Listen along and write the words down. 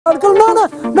अटकल ना ना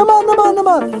न मार न मार न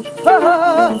मार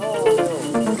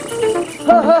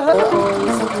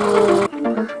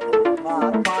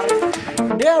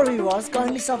Dear viewers,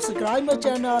 kindly subscribe my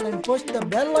channel and push the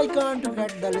bell icon to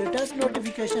get the latest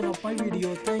notification of my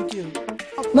videos. Thank you.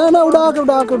 ना ना उड़ा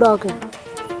के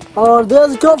और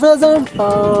there's क्यों pheasant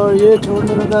और ये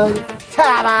छोड़ने लगा है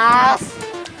शाबाश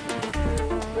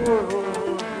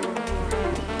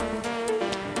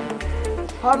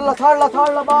थाड़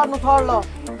ला बाहर नु थाड़ ला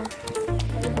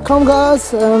come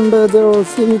guys and they will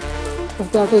see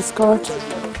if that is caught.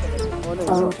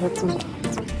 I don't have to.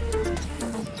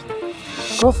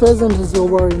 Our pheasant is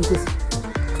over in this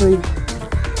tree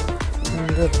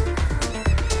and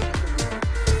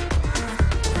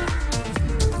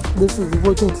this is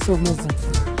working so amazing.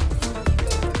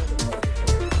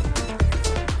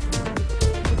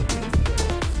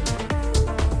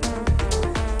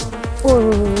 Oh,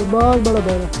 बहुत बड़ा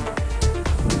बैल है.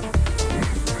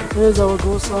 Here's our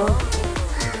Goshawk.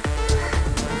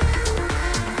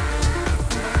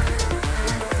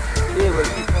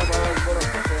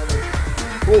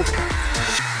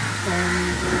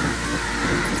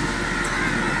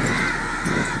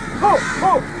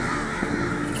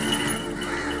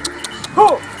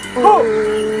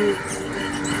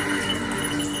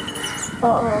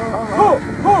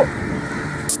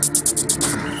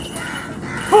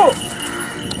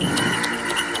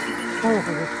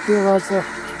 There was a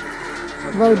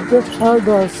very big herd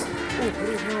guys.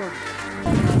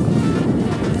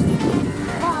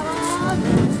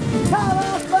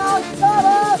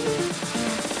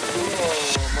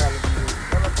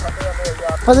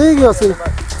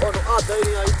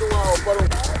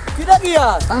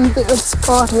 And it's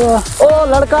caught here. Oh,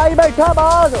 लड़का ही बैठा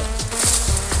बाग.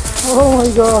 Oh my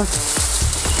God.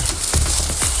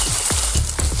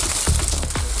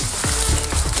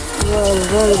 Well,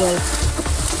 very well.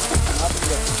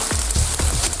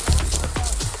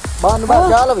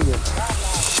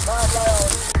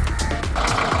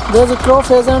 There's a crow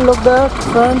pheasant, look there,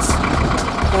 friends.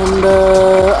 And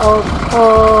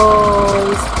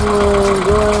it's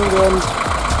going and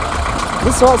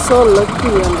this was so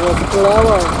lucky and was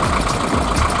clever.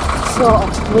 So I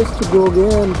wish to go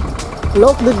again.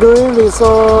 Look, the greenery is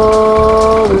so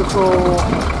beautiful.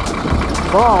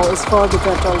 Wow, it's for the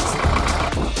kestrels.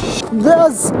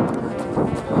 There's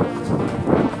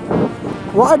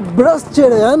white breast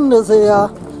chicken is here,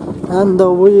 and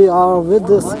we are with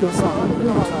this Goshawk.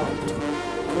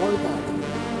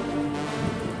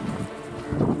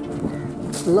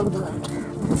 Look at that.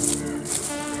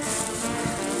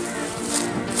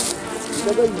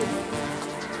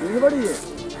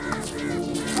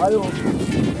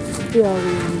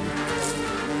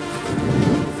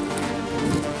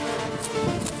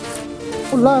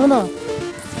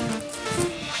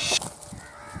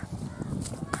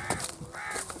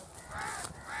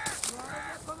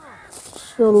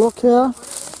 So look here.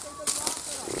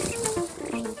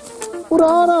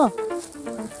 Urana.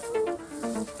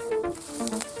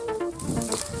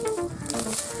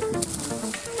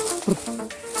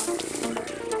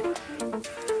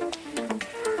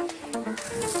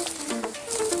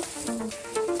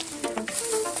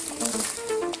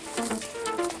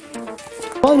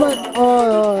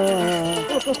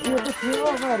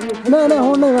 नहीं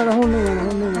होने वाला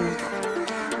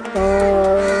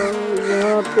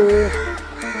यहाँ पे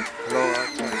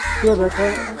ये बैठा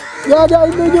है जा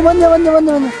बन जा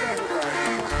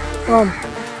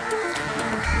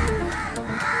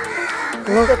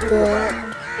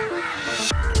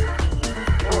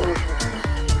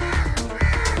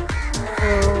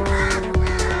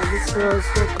this was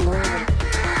so clever.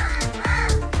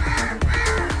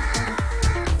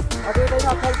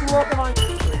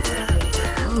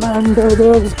 And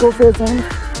there is go pheasant.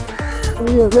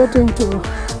 We are waiting to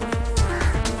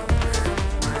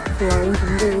fly into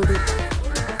the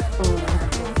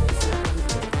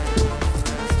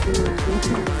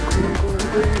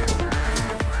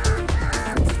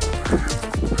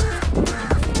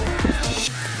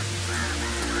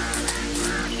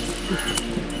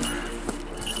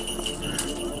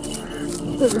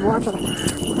there's water.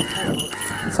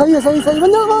 सही है बन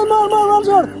जा मार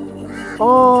छोड़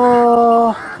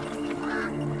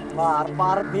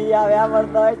मार भी आया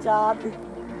मरता है चाट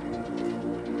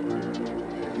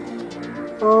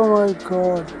oh my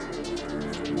God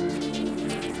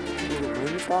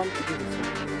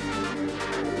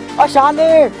शाने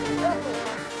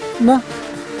ना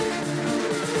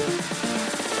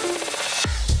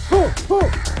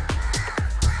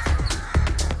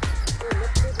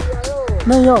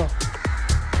नहीं हो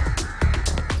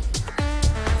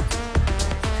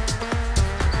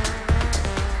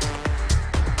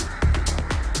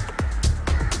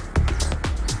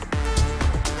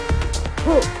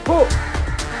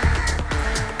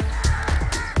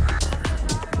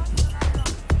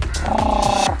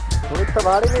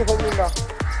भारी नहीं खोलूंगा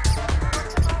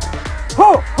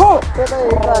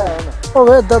ओ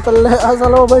वे दतले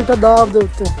असल ओ बैठा दाब दे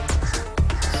उत्ते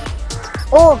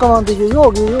ओ कमांदी गई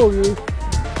होगी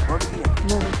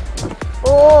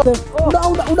ओ उड़ा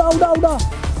उड़ा उड़ा उड़ा उड़ा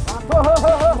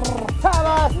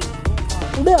शाबाश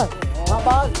उड़े हां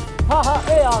बाल हां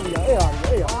ए आ गया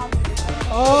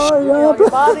ओ यार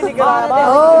बाल ही निकल आया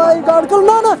ओ भाई गाड़ कर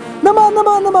ना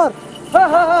मार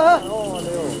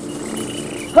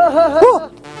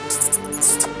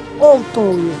ओ तो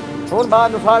ये ਹੁਣ ਬਾਹਰ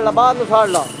ਨੂੰ ਫੜ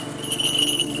ਲਾ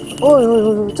ओए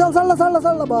चल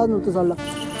साला बाद में तो साला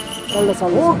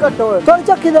ਉਹ ਕੱਟੋ चल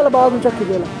चक्की दे बाद में चक्की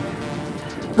दे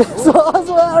so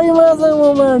very amazing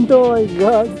moment oh my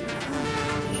god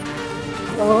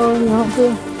और यहाँ पे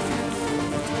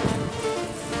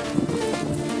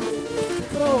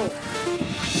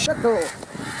ਕੱਟੋ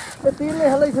ਇਹ ਤੀਲੇ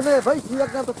ਹਲਾਈ ਸੀ ਭਾਈ ਸੀ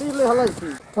ਅੱਗਾ ਤਾਂ ਤੀਲੇ ਹਲਾਈ ਸੀ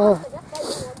हाँ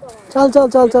चल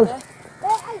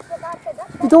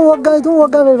तू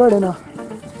वग्गा वे बड़े ना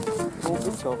ਉਹ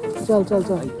ਪਿੱਛੋਂ चल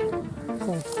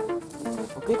ਉਹ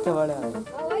ਕਿੱਥੇ ਵੜਿਆ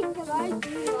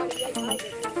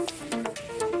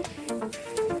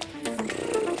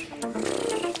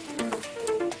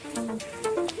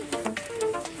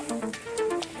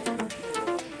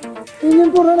इंजन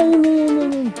पूरा नहीं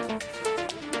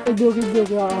इधर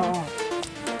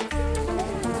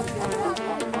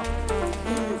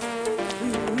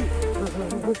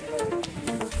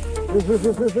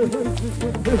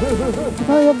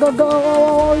Hayır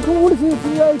kursi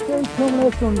şey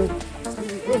çömleşti.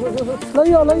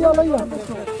 Laya.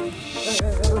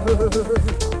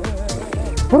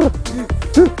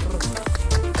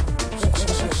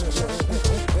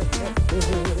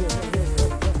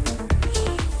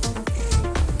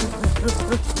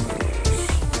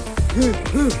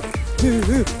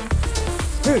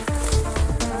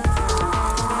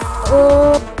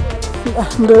 Oh,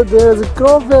 there's a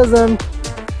crow pheasant.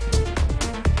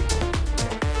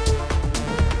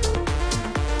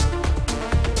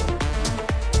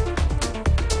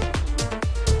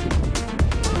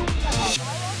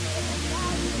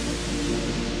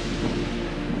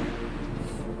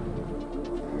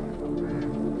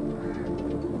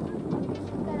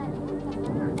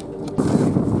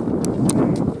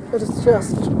 It's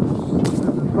just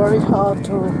very hard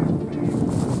to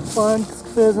find this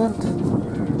pheasant.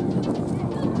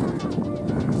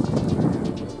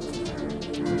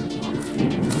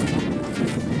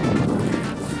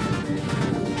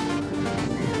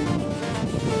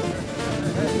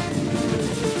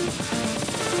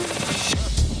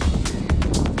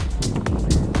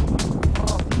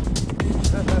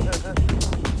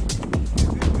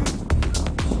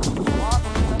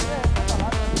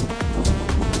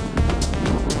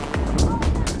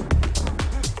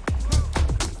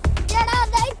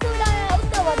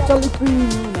 Charlie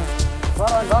Queen.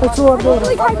 It's over there.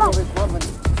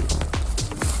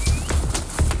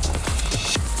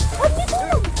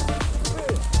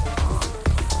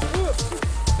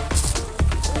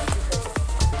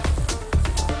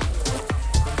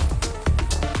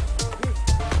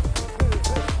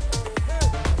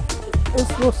 It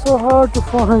was so hard to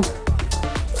find.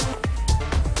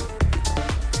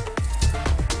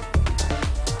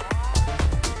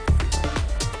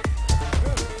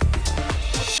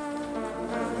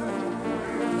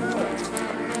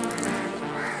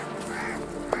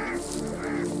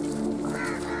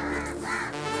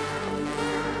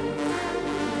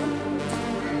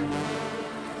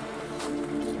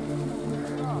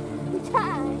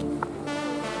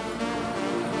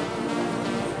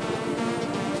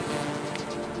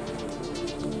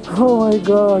 Oh my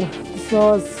god, this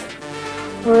was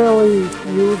really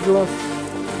useless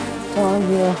time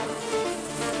here.